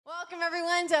Welcome,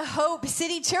 everyone, to Hope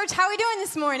City Church. How are we doing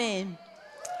this morning?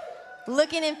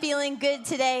 Looking and feeling good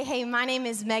today. Hey, my name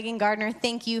is Gardner.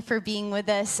 Thank you for being with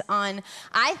us on,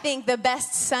 I think, the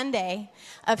best Sunday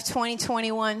of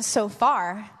 2021 so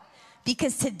far,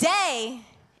 because today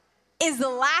is the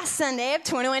last Sunday of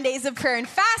 21 days of prayer and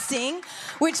fasting,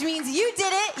 which means you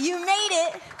did it. You made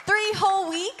it 3 whole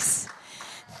weeks.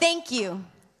 Thank you.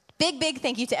 Big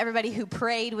thank you to everybody who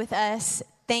prayed with us.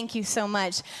 Thank you so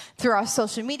much. Through our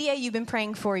social media, you've been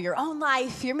praying for your own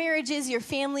life, your marriages, your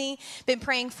family, been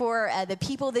praying for the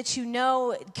people that you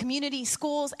know, community,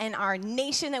 schools, and our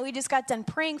nation that we just got done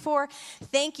praying for.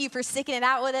 Thank you for sticking it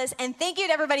out with us. And thank you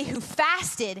to everybody who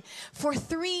fasted for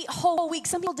 3 whole weeks.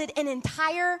 Some people did an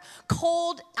entire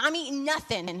cold, I'm eating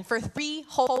nothing for 3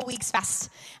 whole weeks fast.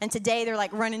 And today they're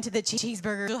like running to the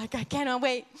cheeseburger, like, I cannot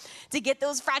wait to get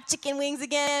those fried chicken wings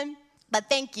again. But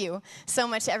thank you so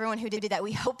much to everyone who did that.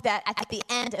 We hope that at the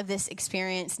end of this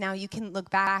experience, now you can look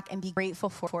back and be grateful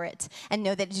for it and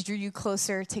know that it drew you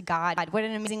closer to God. What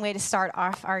an amazing way to start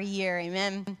off our year.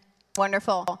 Amen.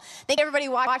 Wonderful. Thank everybody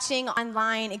watching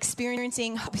online,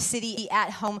 experiencing Hope City at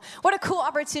home. What a cool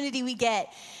opportunity we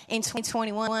get in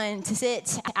 2021 to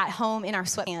sit at home in our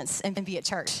sweatpants and be at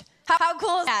church. How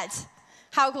cool is that?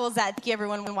 How cool is that? Thank you,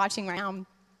 everyone watching right now.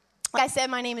 Like I said,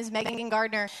 my name is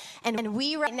Gardner, and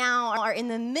we right now are in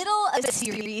the middle of a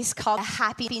series called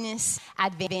Happiness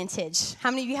Advantage. How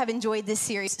many of you have enjoyed this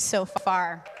series so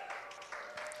far?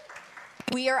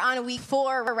 We are on week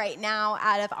 4 right now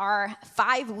out of our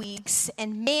 5 weeks,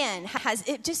 and man, has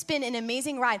it just been an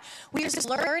amazing ride. We're just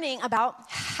learning about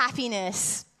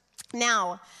happiness.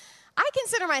 Now, I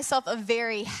consider myself a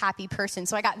very happy person,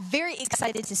 so I got very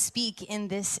excited to speak in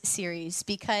this series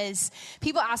because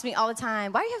people ask me all the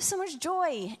time, why do you have so much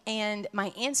joy? And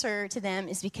my answer to them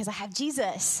is because I have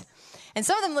Jesus. And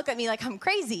some of them look at me like I'm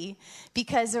crazy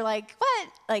because they're like, what?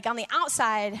 Like on the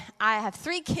outside, I have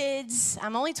 3 kids.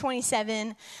 I'm only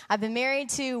 27. I've been married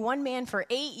to one man for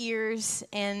 8 years.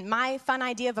 And my fun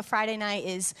idea of a Friday night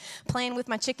is playing with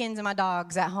my chickens and my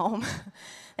dogs at home.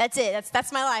 That's it.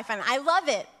 That's my life. And I love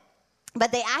it.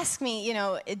 But they ask me,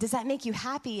 does that make you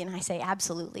happy? And I say,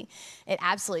 absolutely. It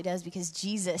absolutely does because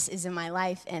Jesus is in my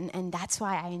life, and that's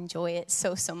why I enjoy it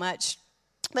so much.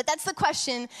 But that's the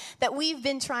question that we've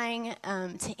been trying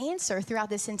to answer throughout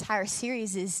this entire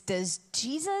series is, does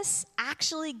Jesus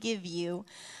actually give you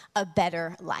a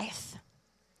better life?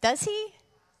 Does he?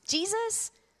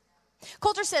 Jesus?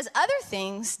 Culture says other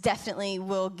things definitely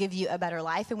will give you a better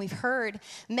life, and we've heard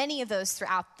many of those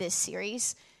throughout this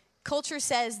series. Culture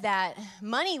says that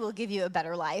money will give you a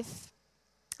better life.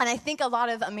 And I think a lot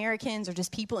of Americans or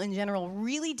just people in general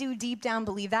really do deep down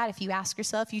believe that. If you ask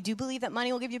yourself, you do believe that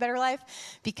money will give you a better life?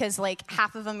 Because like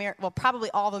half of America, well, probably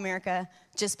all of America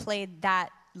just played that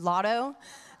lotto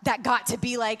that got to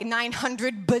be like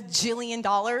 $900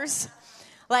 bajillion.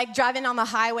 Like driving on the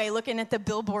highway, looking at the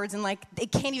billboards and like,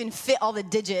 it can't even fit all the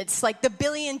digits. Like the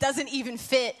billion doesn't even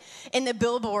fit in the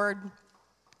billboard.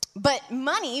 But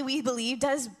money, we believe,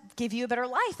 does give you a better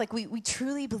life. Like we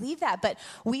truly believe that. But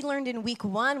we learned in week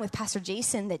 1 with Pastor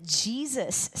Jason that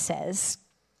Jesus says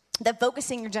that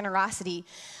focusing your generosity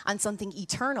on something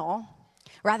eternal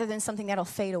rather than something that'll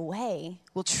fade away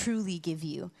will truly give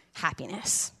you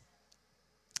happiness.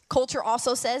 Culture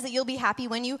also says that you'll be happy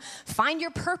when you find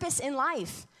your purpose in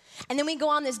life. And then we go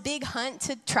on this big hunt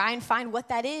to try and find what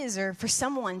that is or for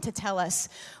someone to tell us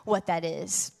what that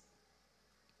is.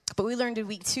 But we learned in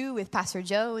week 2 with Pastor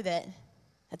Joe that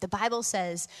the Bible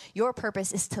says your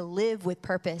purpose is to live with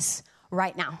purpose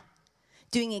right now,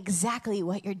 doing exactly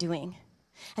what you're doing.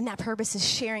 And that purpose is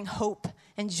sharing hope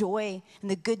and joy and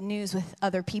the good news with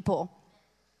other people.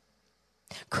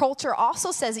 Culture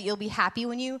also says that you'll be happy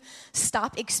when you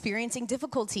stop experiencing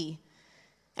difficulty.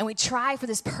 And we try for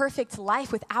this perfect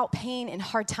life without pain and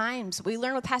hard times. We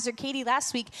learned with Pastor Katie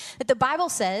last week that the Bible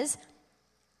says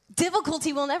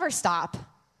difficulty will never stop.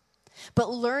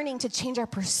 But learning to change our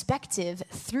perspective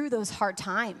through those hard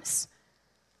times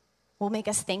will make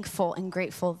us thankful and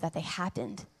grateful that they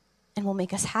happened and will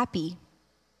make us happy.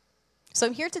 So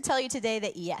I'm here to tell you today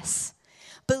that yes,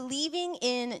 believing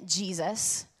in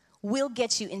Jesus will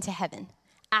get you into heaven.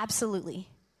 Absolutely.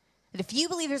 That if you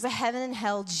believe there's a heaven and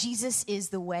hell, Jesus is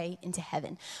the way into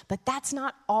heaven. But that's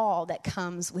not all that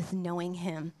comes with knowing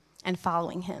him and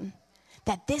following him.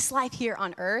 That this life here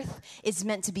on earth is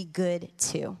meant to be good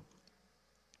too.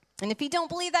 And if you don't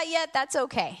believe that yet, that's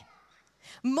okay.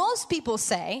 Most people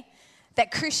say that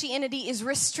Christianity is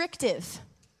restrictive,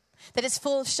 that it's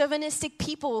full of chauvinistic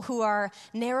people who are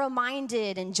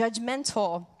narrow-minded and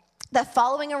judgmental, that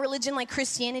following a religion like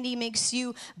Christianity makes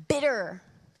you bitter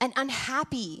and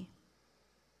unhappy.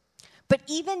 But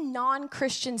even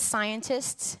non-Christian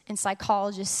scientists and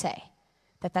psychologists say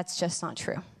that that's just not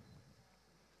true.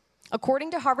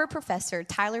 According to Harvard professor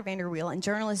Tyler Vanderweel and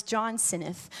journalist John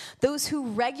Sineff, those who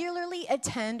regularly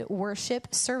attend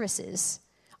worship services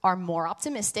are more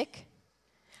optimistic,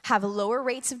 have lower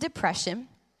rates of depression,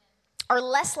 are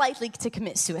less likely to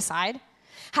commit suicide,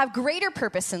 have greater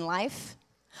purpose in life,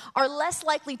 are less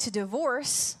likely to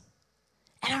divorce,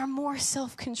 and are more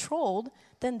self-controlled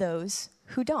than those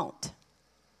who don't.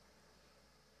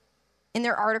 In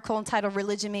their article entitled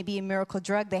 "Religion May Be a Miracle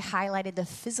Drug," they highlighted the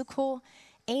physical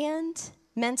and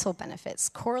mental benefits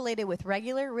correlated with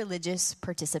regular religious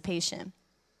participation.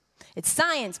 It's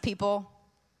science, people.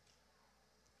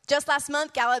 Just last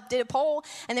month, Gallup did a poll,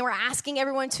 and they were asking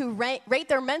everyone to rate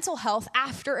their mental health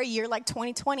after a year like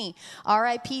 2020.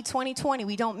 RIP 2020,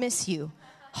 we don't miss you.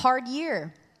 Hard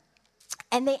year.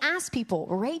 And they asked people,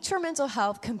 rate your mental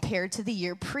health compared to the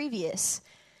year previous.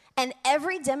 And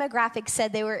every demographic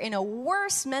said they were in a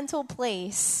worse mental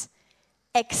place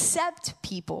except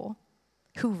people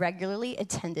who regularly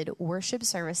attended worship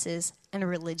services and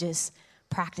religious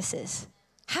practices.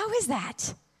 How is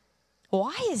that?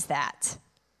 Why is that?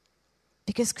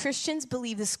 Because Christians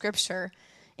believe the scripture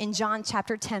in John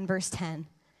chapter 10, verse 10.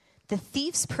 The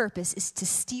thief's purpose is to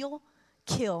steal,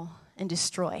 kill, and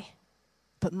destroy.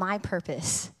 But my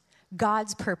purpose,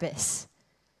 God's purpose,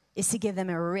 is to give them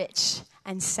a rich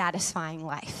and satisfying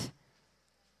life.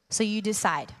 So you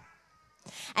decide.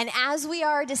 And as we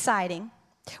are deciding,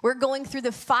 we're going through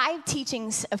the 5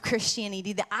 teachings of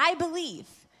Christianity that I believe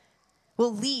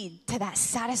will lead to that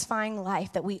satisfying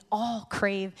life that we all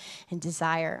crave and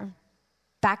desire,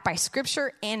 backed by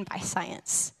scripture and by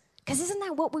science. Because isn't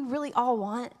that what we really all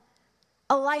want?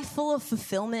 A life full of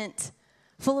fulfillment,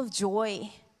 full of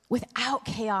joy, without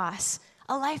chaos,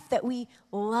 a life that we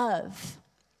love.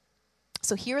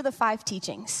 So here are the 5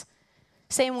 teachings.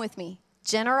 Say them with me.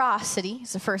 Generosity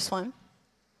is the first one.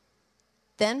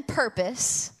 Then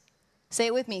purpose. Say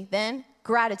it with me. Then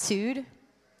gratitude,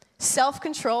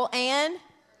 self-control, and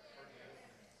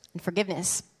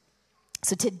forgiveness.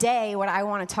 So today, what I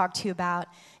want to talk to you about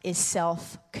is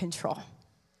self-control.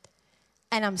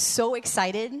 And I'm so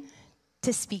excited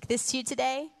to speak this to you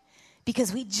today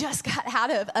because we just got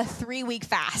out of a 3-week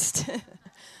fast.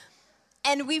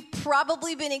 And we've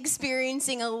probably been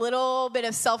experiencing a little bit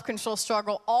of self-control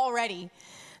struggle already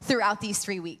throughout these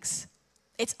 3 weeks.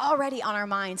 It's already on our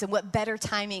minds, and what better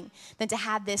timing than to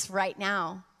have this right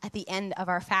now at the end of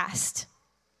our fast.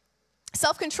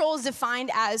 Self-control is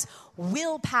defined as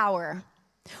willpower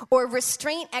or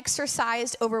restraint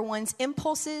exercised over one's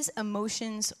impulses,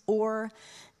 emotions, or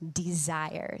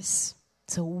desires.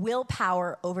 So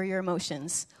willpower over your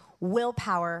emotions,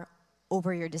 willpower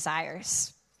over your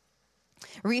desires.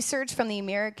 Research from the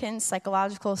American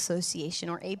Psychological Association,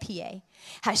 or APA,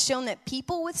 has shown that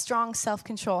people with strong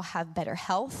self-control have better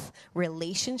health,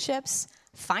 relationships,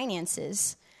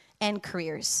 finances, and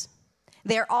careers.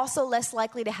 They are also less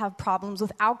likely to have problems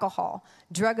with alcohol,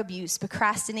 drug abuse,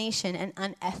 procrastination, and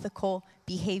unethical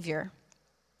behavior.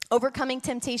 Overcoming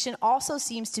temptation also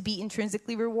seems to be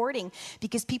intrinsically rewarding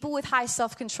because people with high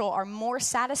self-control are more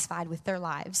satisfied with their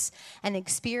lives and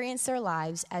experience their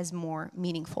lives as more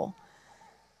meaningful.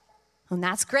 And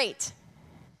that's great.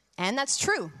 And that's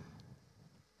true.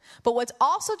 But what's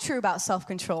also true about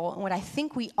self-control, and what I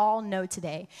think we all know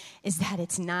today, is that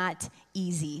it's not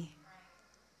easy.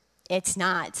 It's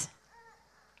not.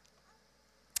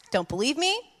 Don't believe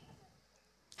me?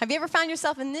 Have you ever found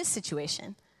yourself in this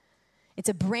situation? It's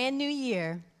a brand new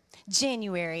year,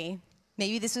 January.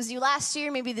 Maybe this was you last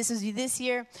year, maybe this was you this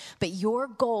year, but your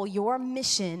goal, your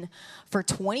mission for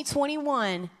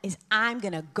 2021 is I'm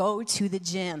going to go to the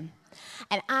gym.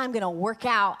 And I'm going to work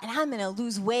out, and I'm going to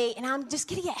lose weight, and I'm just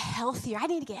going to get healthier. I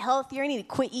need to get healthier. I need to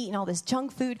quit eating all this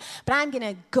junk food, but I'm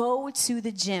going to go to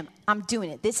the gym. I'm doing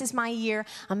it. This is my year.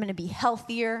 I'm going to be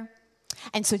healthier.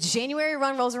 And so January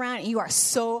rolls around, and you are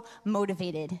so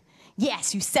motivated.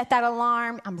 Yes, you set that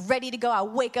alarm. I'm ready to go. I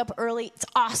wake up early. It's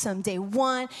awesome. Day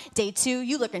 1, day 2,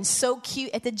 you looking so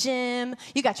cute at the gym.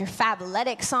 You got your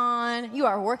Fabletics on. You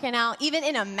are working out. Even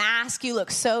in a mask, you look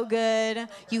so good.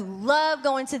 You love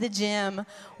going to the gym,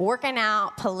 working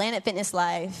out, Planet Fitness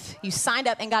Life. You signed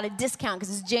up and got a discount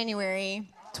because it's January.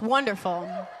 It's wonderful.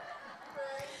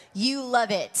 You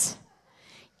love it.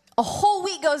 A whole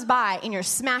week goes by, and you're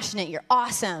smashing it. You're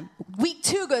awesome. Week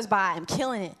 2 goes by. I'm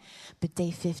killing it. But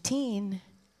day 15,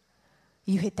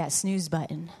 you hit that snooze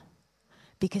button.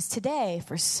 Because today,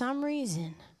 for some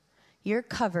reason, your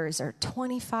covers are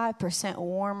 25%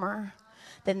 warmer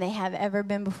than they have ever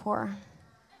been before.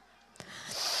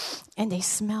 And they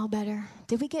smell better.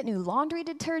 Did we get new laundry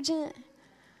detergent?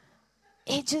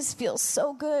 It just feels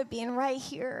so good being right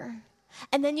here.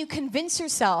 And then you convince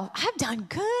yourself, I've done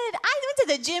good. I went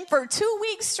to the gym for 2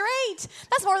 weeks straight.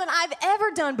 That's more than I've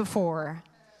ever done before.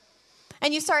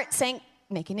 And you start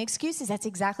making excuses. That's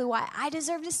exactly why I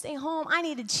deserve to stay home. I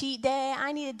need a cheat day.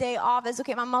 I need a day off. It's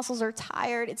okay. My muscles are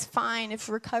tired. It's fine. It's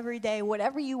recovery day,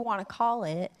 whatever you want to call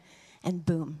it. And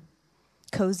boom,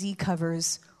 cozy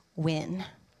covers win.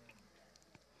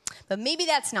 But maybe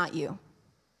that's not you.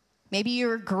 Maybe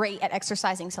you're great at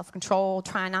exercising self-control,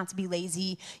 trying not to be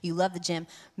lazy. You love the gym.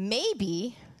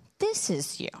 Maybe this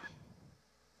is you.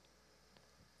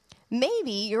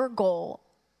 Maybe your goal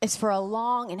is for a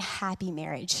long and happy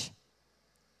marriage.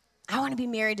 I want to be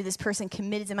married to this person,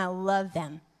 committed to them. I love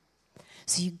them.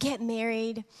 So you get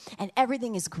married, and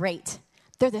everything is great.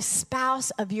 They're the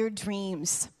spouse of your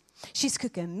dreams. She's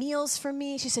cooking meals for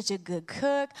me. She's such a good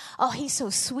cook. Oh, he's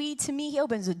so sweet to me. He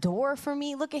opens the door for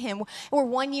me. Look at him. We're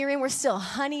 1 year in. We're still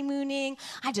honeymooning.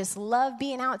 I just love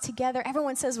being out together.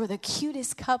 Everyone says we're the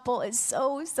cutest couple. It's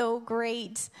so, so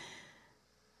great.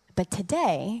 But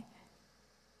today,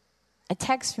 a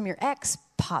text from your ex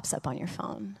pops up on your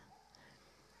phone.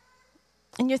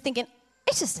 And you're thinking,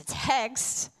 it's just a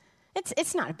text.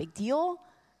 It's not a big deal.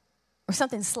 Or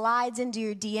something slides into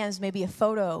your DMs, maybe a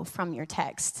photo from your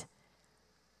text.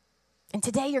 And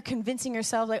today you're convincing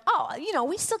yourself like,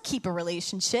 we still keep a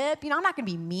relationship. I'm not going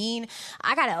to be mean.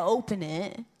 I got to open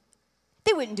it.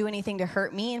 They wouldn't do anything to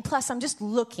hurt me. And plus, I'm just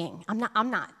looking. I'm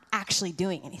not actually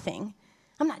doing anything.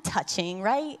 I'm not touching,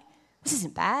 right? This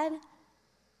isn't bad.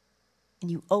 And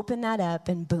you open that up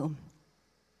and boom,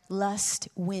 lust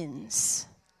wins.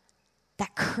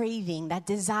 That craving, that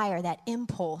desire, that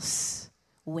impulse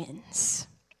wins.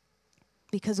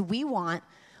 Because we want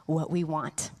what we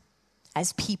want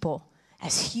as people,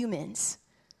 as humans.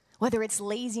 Whether it's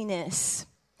laziness,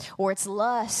 or it's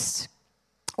lust,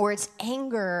 or it's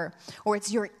anger, or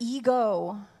it's your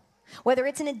ego. Whether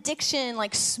it's an addiction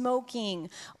like smoking,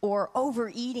 or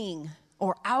overeating,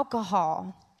 or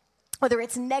alcohol. Whether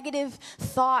it's negative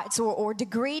thoughts or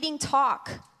degrading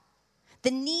talk.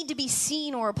 The need to be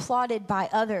seen or applauded by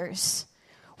others.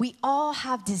 We all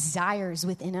have desires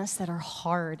within us that are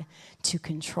hard to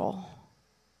control.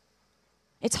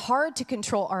 It's hard to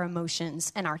control our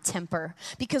emotions and our temper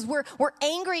because we're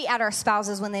angry at our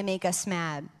spouses when they make us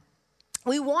mad.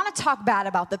 We want to talk bad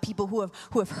about the people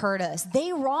who have hurt us.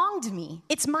 They wronged me.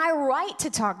 It's my right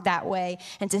to talk that way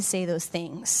and to say those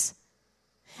things.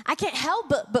 I can't help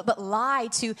but lie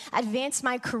to advance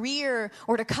my career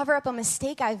or to cover up a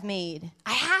mistake I've made.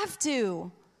 I have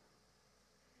to.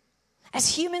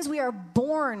 As humans, we are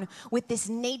born with this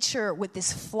nature, with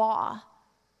this flaw.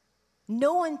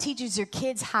 No one teaches your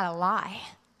kids how to lie.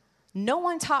 No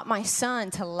one taught my son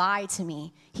to lie to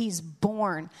me. He's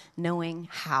born knowing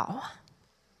how.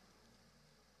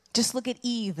 Just look at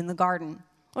Eve in the garden.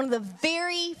 One of the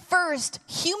very first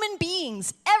human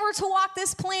beings ever to walk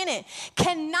this planet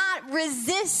cannot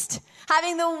resist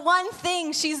having the one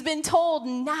thing she's been told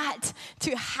not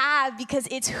to have because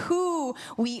it's who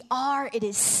we are. It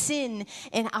is sin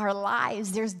in our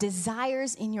lives. There's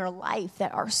desires in your life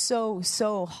that are so,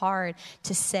 so hard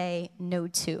to say no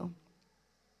to.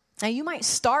 Now, you might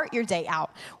start your day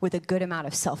out with a good amount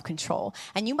of self-control,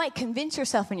 and you might convince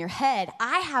yourself in your head,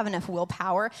 I have enough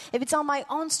willpower. If it's on my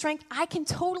own strength, I can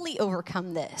totally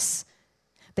overcome this.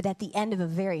 But at the end of a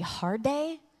very hard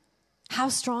day, how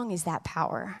strong is that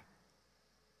power?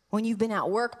 When you've been at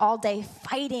work all day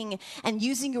fighting and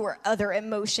using your other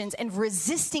emotions and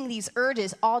resisting these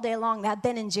urges all day long, that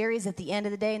Ben & Jerry's at the end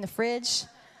of the day in the fridge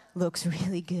looks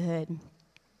really good.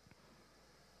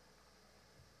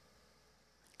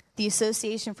 The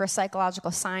Association for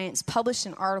Psychological Science published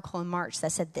an article in March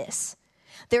that said this: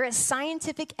 there is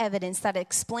scientific evidence that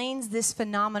explains this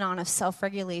phenomenon of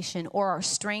self-regulation or our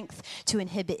strength to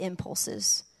inhibit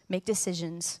impulses, make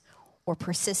decisions, or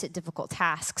persist at difficult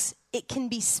tasks. It can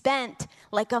be spent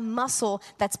like a muscle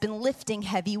that's been lifting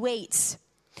heavy weights.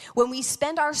 When we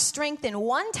spend our strength in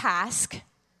one task,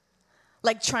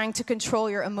 like trying to control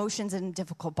your emotions in a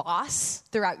difficult boss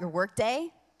throughout your workday,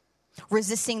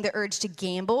 resisting the urge to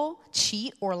gamble,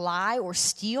 cheat, or lie, or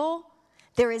steal,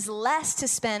 there is less to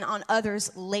spend on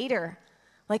others later,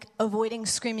 like avoiding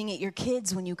screaming at your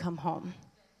kids when you come home,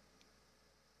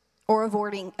 or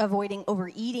avoiding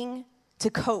overeating to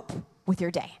cope with your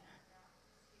day.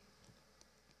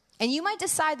 And you might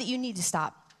decide that you need to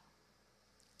stop,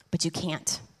 but you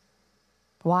can't.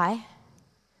 Why?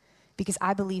 Because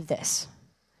I believe this,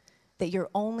 that you're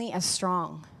only as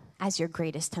strong as your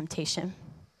greatest temptation.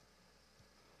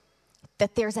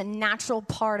 That there's a natural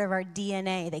part of our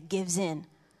DNA that gives in.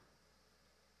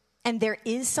 And there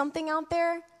is something out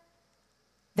there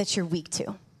that you're weak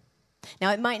to.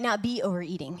 Now, it might not be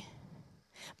overeating,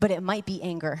 but it might be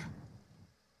anger.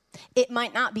 It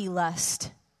might not be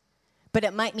lust, but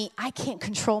it might mean I can't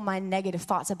control my negative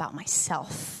thoughts about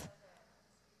myself.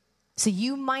 So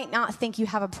you might not think you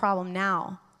have a problem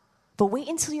now, but wait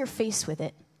until you're faced with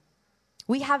it.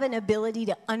 We have an ability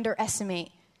to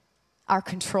underestimate our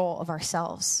control of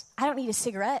ourselves. I don't need a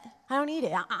cigarette. I don't need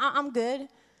it. I'm good.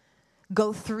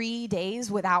 Go 3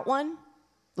 days without one.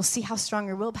 We'll see how strong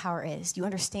your willpower is. You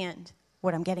understand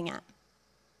what I'm getting at.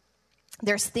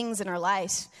 There's things in our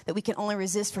lives that we can only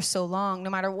resist for so long, no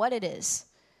matter what it is.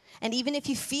 And even if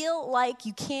you feel like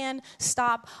you can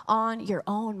stop on your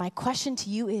own, my question to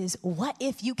you is, what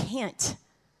if you can't?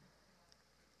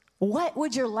 What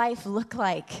would your life look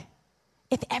like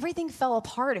if everything fell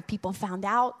apart, if people found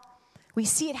out? We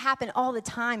see it happen all the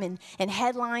time in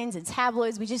headlines and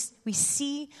tabloids. We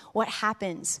see what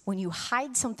happens when you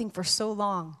hide something for so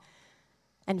long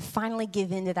and finally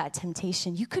give in to that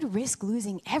temptation. You could risk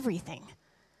losing everything.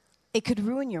 It could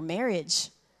ruin your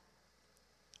marriage.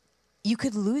 You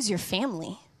could lose your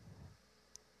family.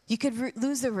 You could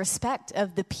lose the respect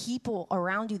of the people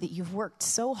around you that you've worked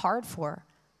so hard for.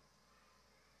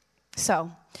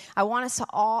 So, I want us to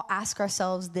all ask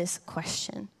ourselves this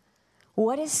question.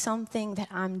 What is something that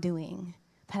I'm doing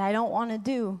that I don't want to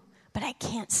do, but I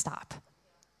can't stop?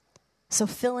 So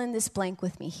fill in this blank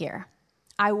with me here.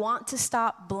 I want to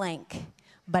stop blank,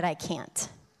 but I can't.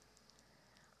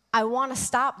 I want to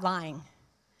stop lying,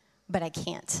 but I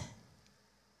can't.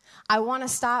 I want to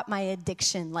stop my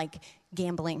addiction like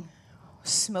gambling,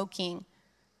 smoking,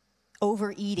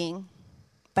 overeating,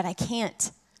 but I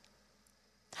can't.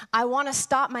 I want to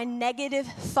stop my negative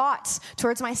thoughts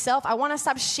towards myself. I want to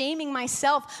stop shaming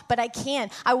myself, but I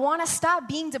can't. I want to stop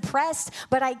being depressed,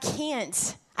 but I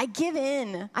can't. I give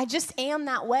in. I just am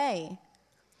that way.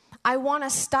 I want to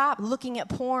stop looking at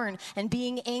porn and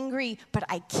being angry, but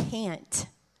I can't.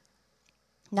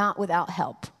 Not without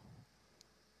help.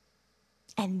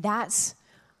 And that's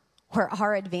where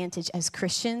our advantage as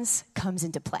Christians comes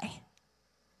into play.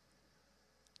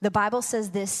 The Bible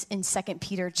says this in 2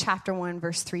 Peter chapter 1,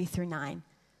 verse 3 through 9.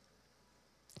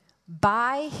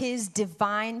 By his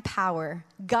divine power,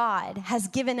 God has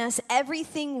given us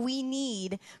everything we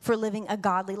need for living a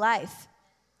godly life.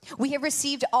 We have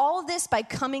received all of this by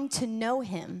coming to know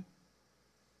him,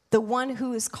 the one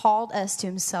who has called us to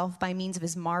himself by means of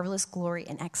his marvelous glory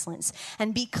and excellence.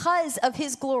 And because of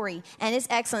his glory and his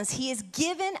excellence, he has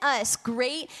given us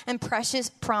great and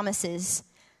precious promises.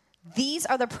 These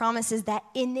are the promises that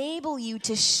enable you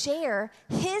to share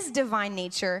his divine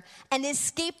nature and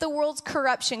escape the world's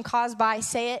corruption caused by,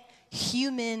 say it,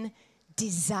 human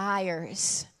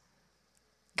desires.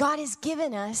 God has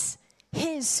given us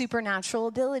his supernatural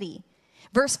ability.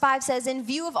 Verse 5 says, in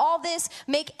view of all this,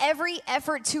 make every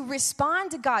effort to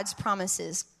respond to God's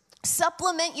promises.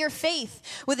 Supplement your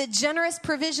faith with a generous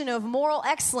provision of moral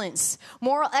excellence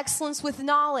with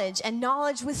knowledge, and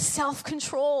knowledge with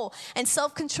self-control, and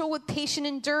self-control with patient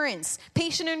endurance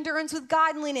with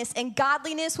godliness, and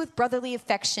godliness with brotherly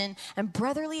affection, and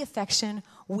brotherly affection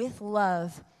with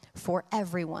love for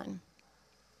everyone.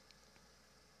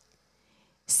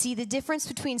 See, the difference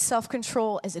between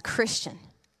self-control as a Christian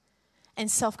and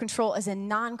self-control as a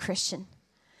non-Christian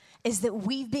is that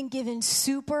we've been given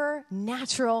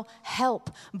supernatural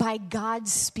help by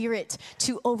God's Spirit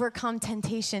to overcome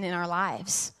temptation in our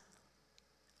lives.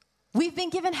 We've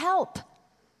been given help.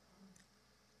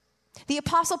 The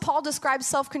Apostle Paul describes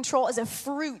self-control as a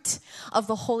fruit of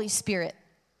the Holy Spirit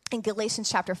in Galatians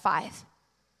chapter 5,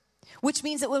 which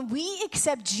means that when we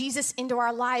accept Jesus into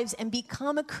our lives and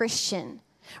become a Christian,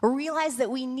 realize that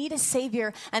we need a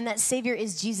Savior, and that Savior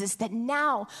is Jesus, that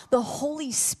now the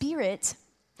Holy Spirit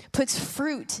puts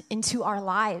fruit into our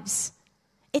lives.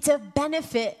 It's a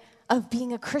benefit of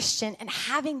being a Christian and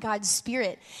having God's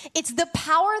Spirit. It's the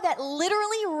power that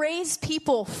literally raised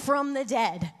people from the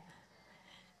dead.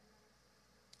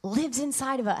 Lives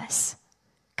inside of us.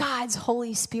 God's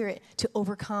Holy Spirit to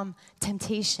overcome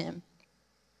temptation.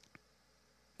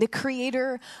 The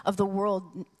creator of the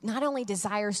world not only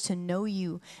desires to know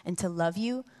you and to love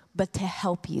you, but to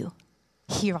help you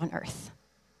here on earth.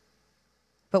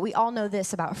 But we all know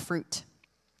this about fruit,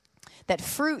 that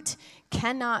fruit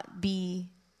cannot be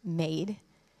made.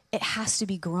 It has to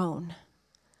be grown.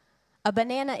 A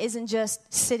banana isn't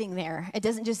just sitting there. It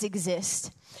doesn't just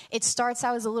exist. It starts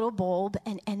out as a little bulb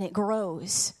and it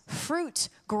grows. Fruit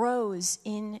grows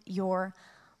in your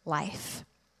life.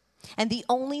 And the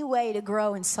only way to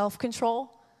grow in self-control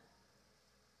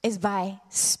is by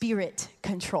spirit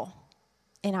control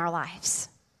in our lives.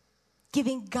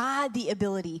 giving God the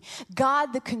ability,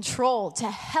 God the control to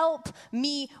help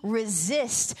me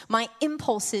resist my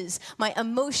impulses, my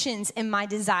emotions, and my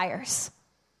desires.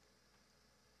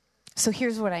 So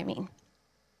here's what I mean.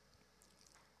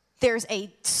 There's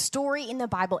a story in the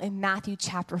Bible in Matthew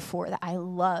chapter 4 that I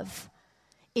love.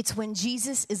 It's when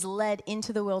Jesus is led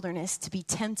into the wilderness to be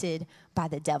tempted by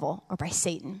the devil or by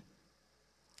Satan.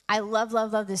 I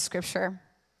love this scripture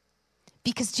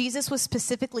because Jesus was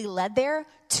specifically led there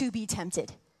to be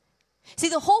tempted. See,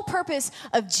 the whole purpose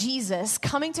of Jesus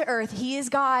coming to earth, he is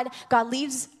God. God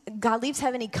leaves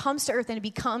heaven, he comes to earth and he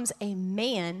becomes a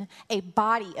man, a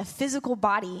body, a physical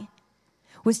body,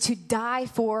 was to die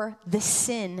for the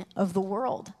sin of the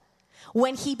world.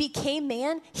 When he became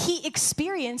man, he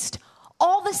experienced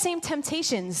all the same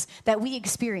temptations that we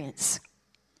experience.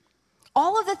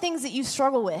 All of the things that you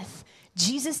struggle with,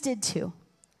 Jesus did too.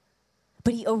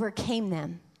 But he overcame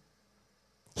them.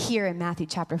 Here in Matthew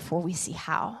chapter 4, we see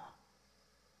how.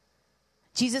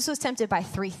 Jesus was tempted by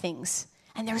 3 things,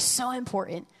 and they're so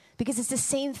important because it's the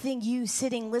same thing you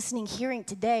sitting, listening, hearing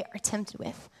today are tempted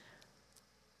with.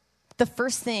 The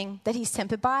first thing that he's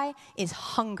tempted by is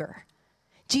hunger.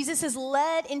 Jesus is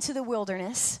led into the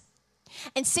wilderness,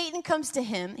 and Satan comes to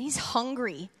him. He's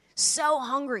hungry, so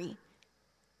hungry.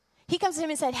 He comes to him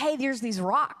and said, hey, there's these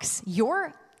rocks.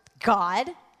 You're God.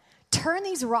 Turn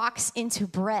these rocks into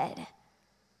bread.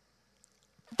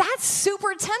 That's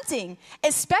super tempting,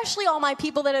 especially all my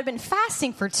people that have been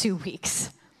fasting for 2 weeks.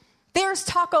 There's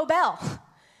Taco Bell.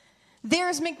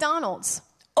 There's McDonald's.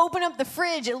 Open up the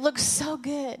fridge. It looks so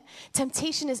good.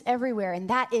 Temptation is everywhere, and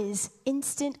that is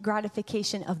instant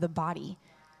gratification of the body,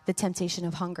 the temptation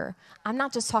of hunger. I'm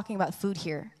not just talking about food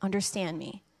here. Understand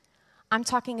me. I'm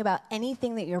talking about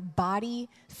anything that your body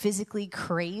physically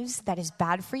craves that is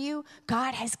bad for you.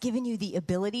 God has given you the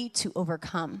ability to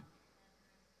overcome.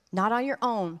 Not on your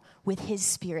own, with his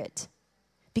spirit.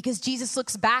 Because Jesus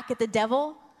looks back at the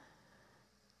devil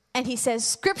and he says,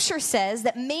 Scripture says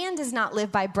that man does not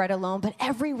live by bread alone, but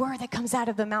every word that comes out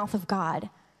of the mouth of God.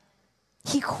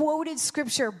 He quoted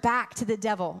Scripture back to the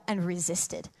devil and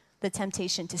resisted the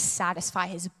temptation to satisfy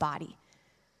his body.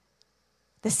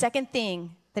 The second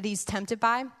thing that he's tempted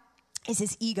by is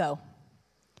his ego.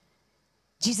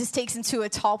 Jesus takes him to a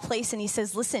tall place and he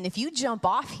says, listen, if you jump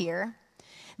off here,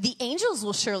 the angels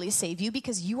will surely save you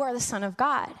because you are the Son of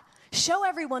God. Show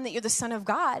everyone that you're the Son of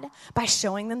God by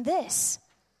showing them this.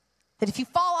 That if you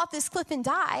fall off this cliff and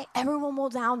die, everyone will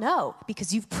now know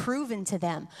because you've proven to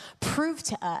them. Prove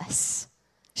to us.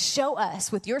 Show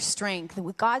us with your strength and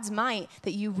with God's might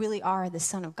that you really are the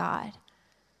Son of God.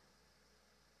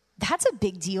 That's a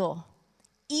big deal.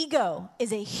 Ego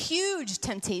is a huge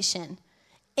temptation.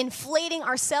 Inflating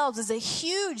ourselves is a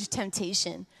huge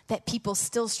temptation that people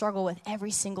still struggle with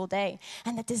every single day.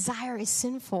 And the desire is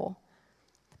sinful.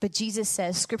 But Jesus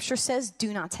says, Scripture says,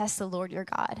 do not test the Lord your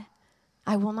God.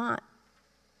 I will not.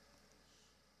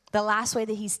 The last way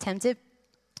that he's tempted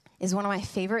is one of my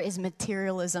favorite, is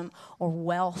materialism or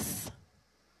wealth.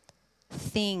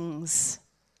 Things.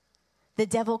 The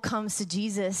devil comes to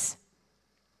Jesus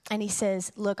and he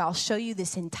says, look, I'll show you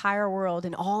this entire world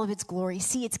in all of its glory.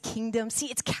 See its kingdom, see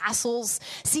its castles,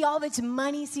 see all of its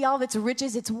money, see all of its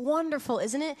riches. It's wonderful,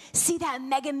 isn't it? See that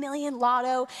Mega Million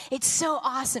lotto. It's so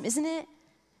awesome, isn't it?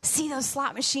 See those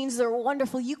slot machines, they're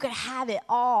wonderful. You could have it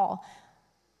all.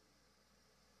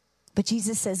 But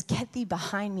Jesus says, get thee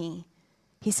behind me.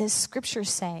 He says, Scriptures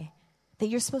say that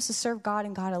you're supposed to serve God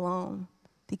and God alone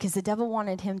because the devil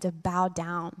wanted him to bow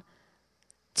down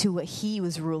to what he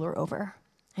was ruler over.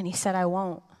 And he said, I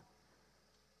won't.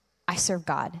 I serve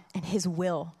God and his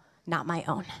will, not my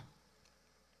own.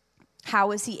 How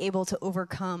was he able to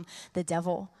overcome the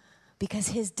devil? Because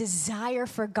his desire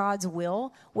for God's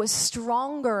will was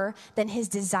stronger than his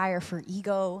desire for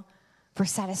ego, for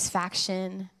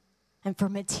satisfaction, and for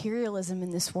materialism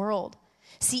in this world.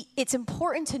 See, it's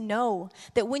important to know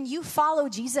that when you follow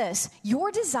Jesus,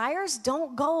 your desires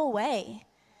don't go away.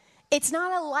 It's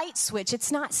not a light switch.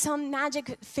 It's not some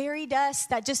magic fairy dust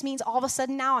that just means all of a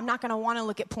sudden now I'm not going to want to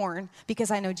look at porn because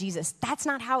I know Jesus. That's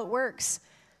not how it works.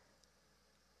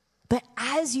 But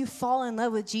as you fall in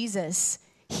love with Jesus,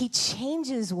 he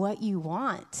changes what you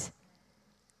want.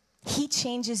 He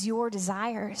changes your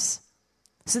desires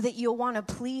so that you'll want to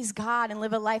please God and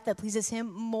live a life that pleases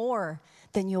him more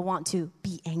than you'll want to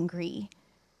be angry,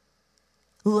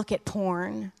 look at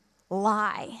porn,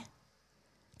 lie,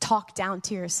 talk down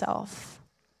to yourself.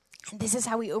 And this is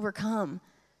how we overcome.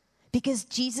 Because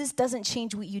Jesus doesn't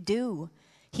change what you do.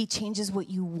 He changes what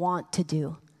you want to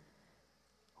do.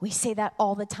 We say that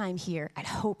all the time here at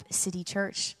Hope City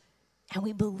Church. And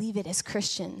we believe it as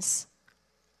Christians.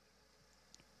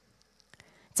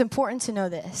 It's important to know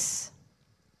this,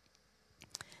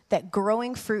 that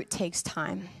growing fruit takes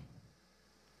time.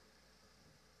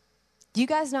 Do you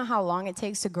guys know how long it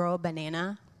takes to grow a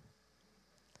banana?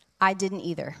 I didn't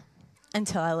either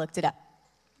until I looked it up.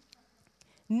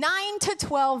 9 to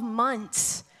 12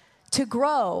 months to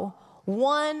grow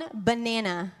one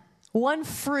banana, one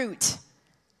fruit.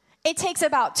 It takes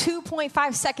about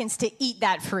 2.5 seconds to eat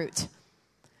that fruit.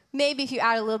 Maybe if you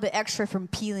add a little bit extra from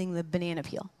peeling the banana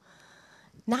peel.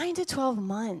 9 to 12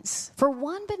 months for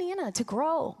one banana to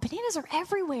grow. Bananas are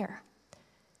everywhere.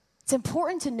 It's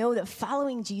important to know that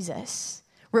following Jesus,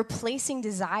 replacing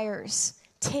desires,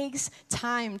 takes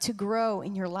time to grow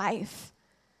in your life.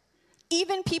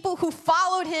 Even people who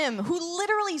followed him, who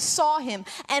literally saw him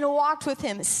and walked with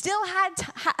him, still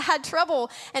had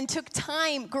trouble and took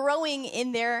time growing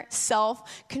in their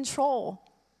self-control.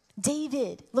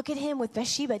 David, look at him with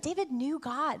Bathsheba. David knew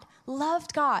God,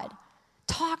 loved God,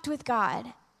 talked with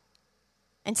God,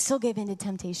 and still gave in to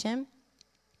temptation.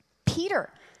 Peter,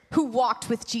 who walked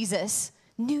with Jesus,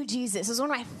 knew Jesus, is one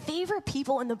of my favorite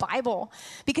people in the Bible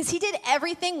because he did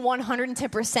everything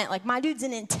 110%. Like, my dude's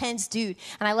an intense dude,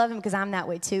 and I love him because I'm that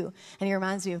way too, and he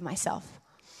reminds me of myself.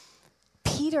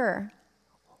 Peter,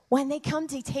 when they come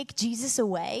to take Jesus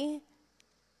away,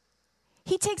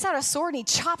 he takes out a sword and he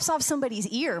chops off somebody's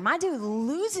ear. My dude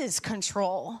loses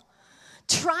control,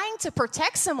 trying to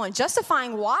protect someone,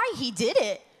 justifying why he did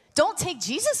it. Don't take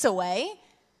Jesus away,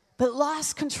 but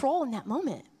lost control in that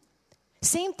moment.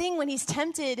 Same thing when he's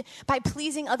tempted by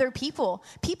pleasing other people.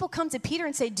 People come to Peter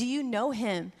and say, do you know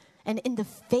him? And in the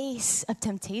face of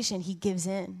temptation, he gives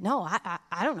in. No,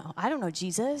 I don't know. I don't know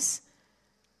Jesus.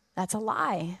 That's a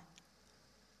lie.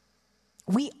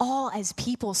 We all as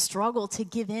people struggle to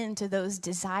give in to those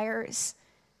desires.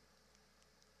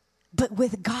 But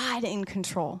with God in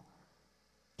control,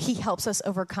 he helps us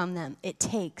overcome them. It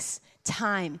takes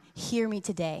time. Hear me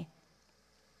today.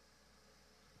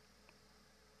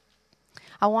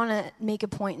 I want to make a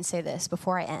point and say this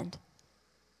before I end.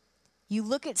 You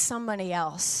look at somebody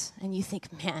else and you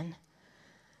think, man,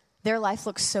 their life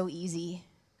looks so easy.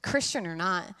 Christian or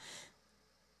not,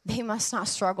 they must not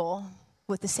struggle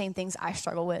with the same things I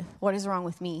struggle with. What is wrong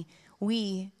with me?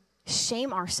 We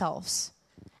shame ourselves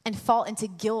and fall into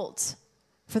guilt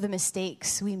for the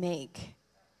mistakes we make.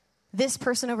 This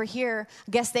person over here,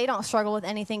 I guess they don't struggle with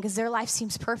anything because their life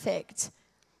seems perfect.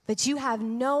 But you have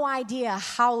no idea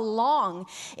how long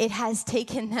it has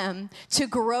taken them to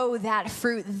grow that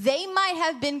fruit. They might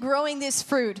have been growing this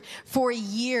fruit for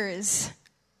years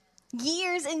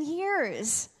and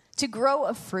years to grow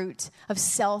a fruit of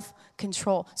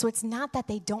self-control. So it's not that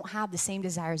they don't have the same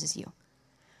desires as you,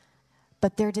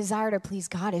 but their desire to please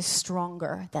God is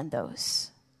stronger than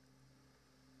those.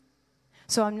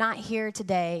 So I'm not here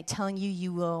today telling you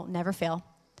you will never fail.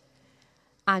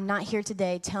 I'm not here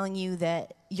today telling you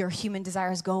that your human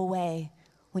desires go away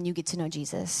when you get to know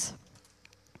Jesus.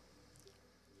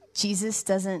 Jesus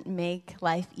doesn't make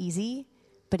life easy,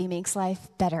 but he makes life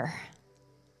better.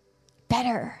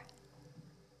 Better.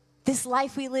 This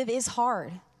life we live is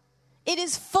hard. It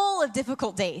is full of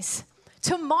difficult days.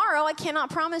 Tomorrow, I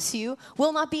cannot promise you,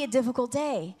 will not be a difficult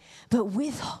day. But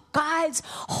with God's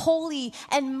holy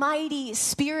and mighty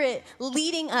Spirit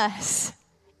leading us,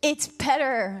 it's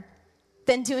better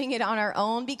than doing it on our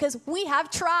own because we have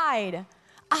tried.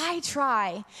 I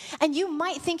try. And you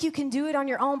might think you can do it on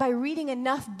your own by reading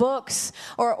enough books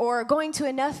or going to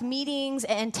enough meetings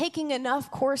and taking enough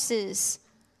courses.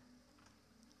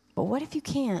 But what if you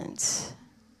can't?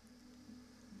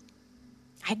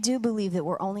 I do believe that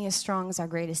we're only as strong as our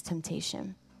greatest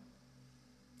temptation.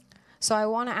 So I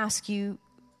want to ask you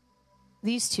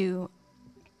these two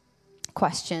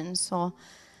questions. Well,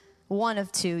 one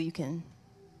of two you can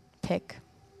pick.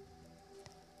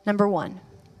 Number one,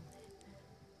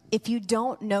 if you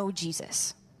don't know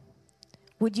Jesus,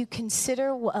 would you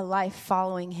consider what a life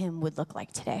following him would look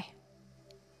like today?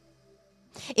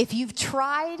 If you've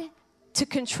tried to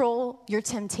control your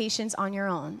temptations on your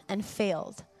own and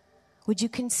failed, would you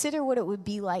consider what it would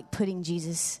be like putting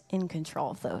Jesus in control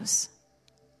of those?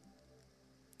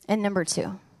 And number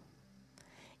two,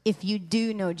 if you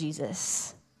do know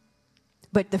Jesus,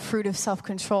 but the fruit of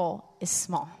self-control is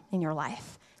small in your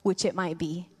life, which it might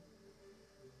be,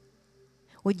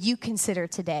 would you consider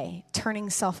today turning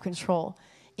self-control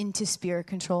into spirit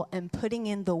control and putting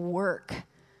in the work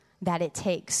that it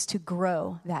takes to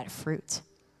grow that fruit?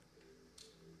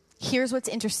 Here's what's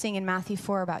interesting in Matthew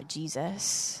 4 about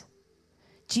Jesus.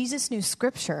 Jesus knew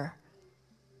Scripture.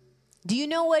 Do you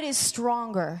know what is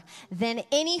stronger than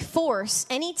any force,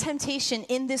 any temptation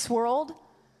in this world?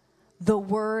 The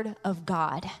Word of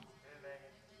God.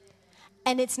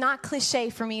 And it's not cliche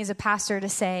for me as a pastor to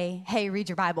say, hey, read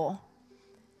your Bible.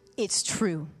 It's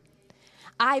true.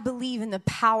 I believe in the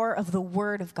power of the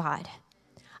Word of God.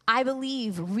 I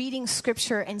believe reading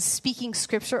Scripture and speaking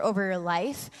Scripture over your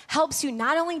life helps you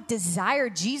not only desire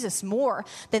Jesus more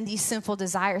than these sinful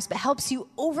desires, but helps you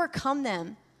overcome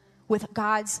them with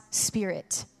God's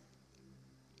Spirit.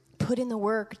 Put in the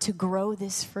work to grow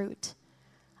this fruit.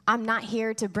 I'm not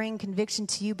here to bring conviction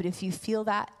to you, but if you feel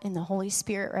that in the Holy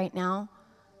Spirit right now,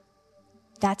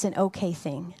 that's an okay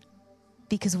thing,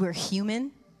 because we're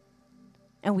human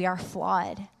and we are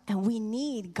flawed and we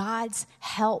need God's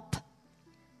help.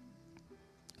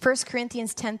 1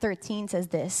 Corinthians 10:13 says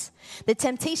this: the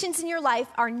temptations in your life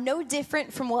are no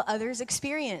different from what others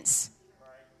experience.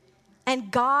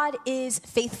 And God is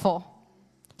faithful.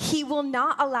 He will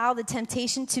not allow the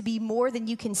temptation to be more than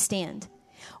you can stand.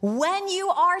 When you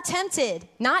are tempted,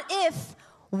 not if,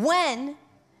 when,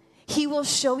 He will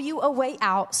show you a way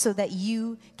out so that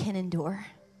you can endure.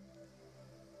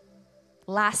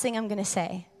 Last thing I'm going to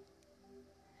say.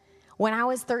 When I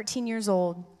was 13 years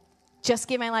old, just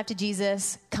gave my life to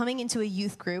Jesus, coming into a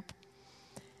youth group,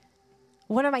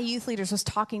 one of my youth leaders was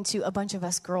talking to a bunch of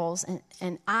us girls,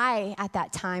 and I, at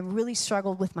that time, really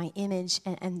struggled with my image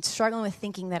and struggling with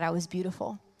thinking that I was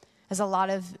beautiful, as a lot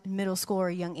of middle school or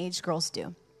young age girls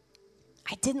do.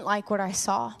 I didn't like what I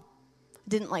saw,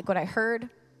 didn't like what I heard,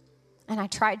 and I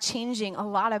tried changing a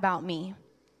lot about me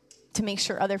to make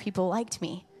sure other people liked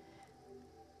me.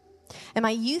 And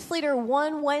my youth leader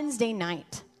one Wednesday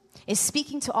night is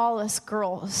speaking to all us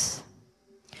girls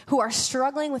who are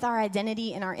struggling with our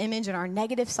identity and our image and our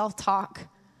negative self-talk,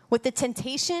 with the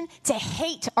temptation to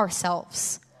hate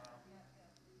ourselves.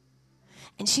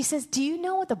 And she says, do you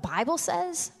know what the Bible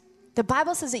says? The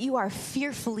Bible says that you are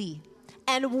fearfully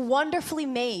and wonderfully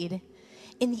made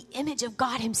in the image of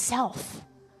God Himself.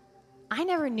 I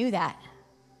never knew that.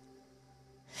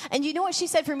 And you know what she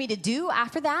said for me to do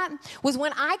after that? Was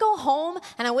when I go home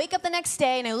and I wake up the next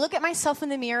day and I look at myself in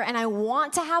the mirror and I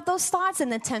want to have those thoughts and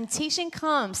the temptation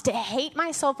comes to hate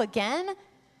myself again,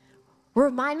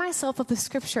 remind myself of the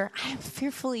scripture. I am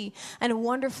fearfully and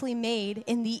wonderfully made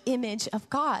in the image of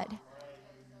God.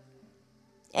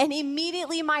 And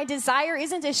immediately my desire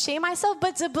isn't to shame myself,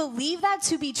 but to believe that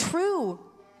to be true.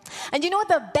 And you know what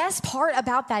the best part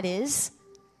about that is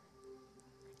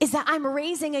that I'm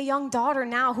raising a young daughter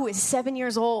now who is 7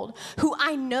 years old, who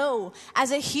I know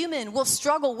as a human will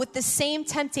struggle with the same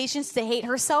temptations to hate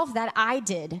herself that I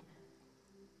did.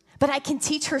 But I can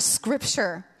teach her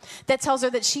scripture that tells her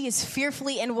that she is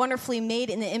fearfully and wonderfully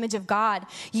made in the image of God.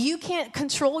 You can't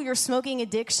control your smoking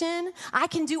addiction. I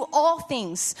can do all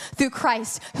things through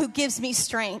Christ who gives me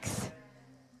strength.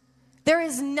 There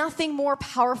is nothing more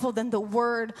powerful than the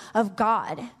Word of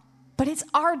God. But it's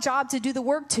our job to do the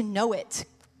work to know it.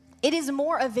 It is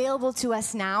more available to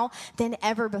us now than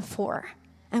ever before.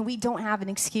 And we don't have an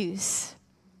excuse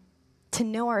to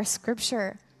know our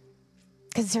scripture,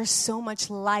 because there's so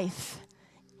much life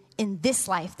in this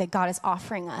life that God is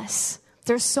offering us.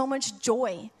 There's so much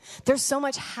joy. There's so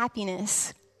much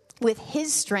happiness with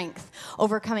His strength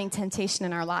overcoming temptation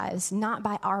in our lives, not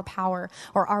by our power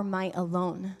or our might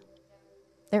alone.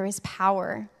 There is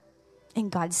power in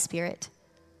God's Spirit.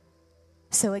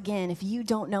 So again, if you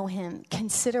don't know Him,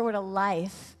 consider what a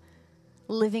life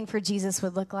living for Jesus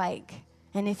would look like.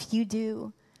 And if you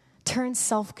do, turn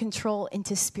self-control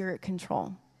into spirit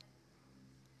control.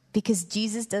 Because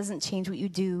Jesus doesn't change what you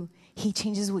do. He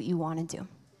changes what you want to do.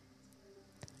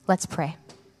 Let's pray.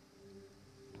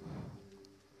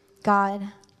 God,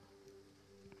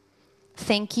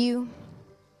 thank you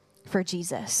for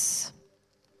Jesus.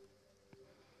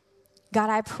 God,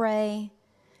 I pray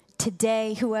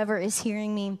today, whoever is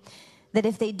hearing me, that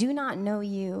if they do not know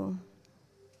you,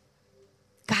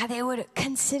 God, they would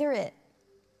consider it.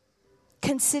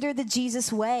 Consider the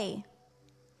Jesus way.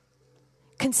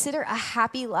 Consider a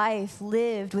happy life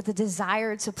lived with a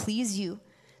desire to please you,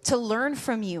 to learn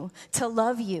from you, to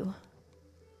love you.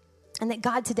 And that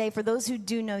God, today, for those who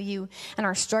do know you and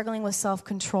are struggling with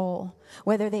self-control,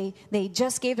 whether they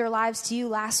just gave their lives to you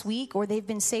last week or they've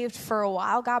been saved for a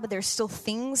while, God, but there's still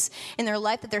things in their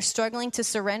life that they're struggling to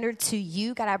surrender to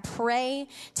you, God, I pray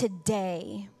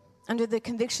today, under the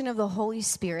conviction of the Holy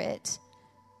Spirit,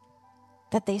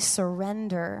 that they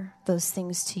surrender those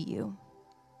things to you.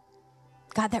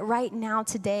 God, that right now,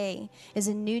 today, is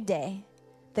a new day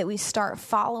that we start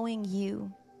following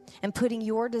you and putting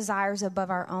your desires above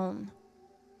our own.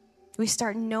 We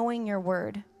start knowing your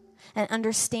word and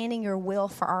understanding your will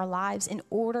for our lives in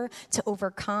order to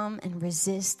overcome and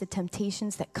resist the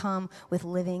temptations that come with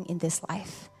living in this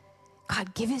life.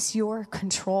 God, give us your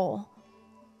control.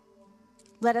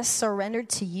 Let us surrender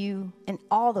to you in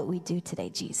all that we do today,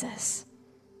 Jesus.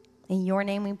 In your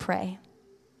name we pray.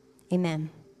 Amen.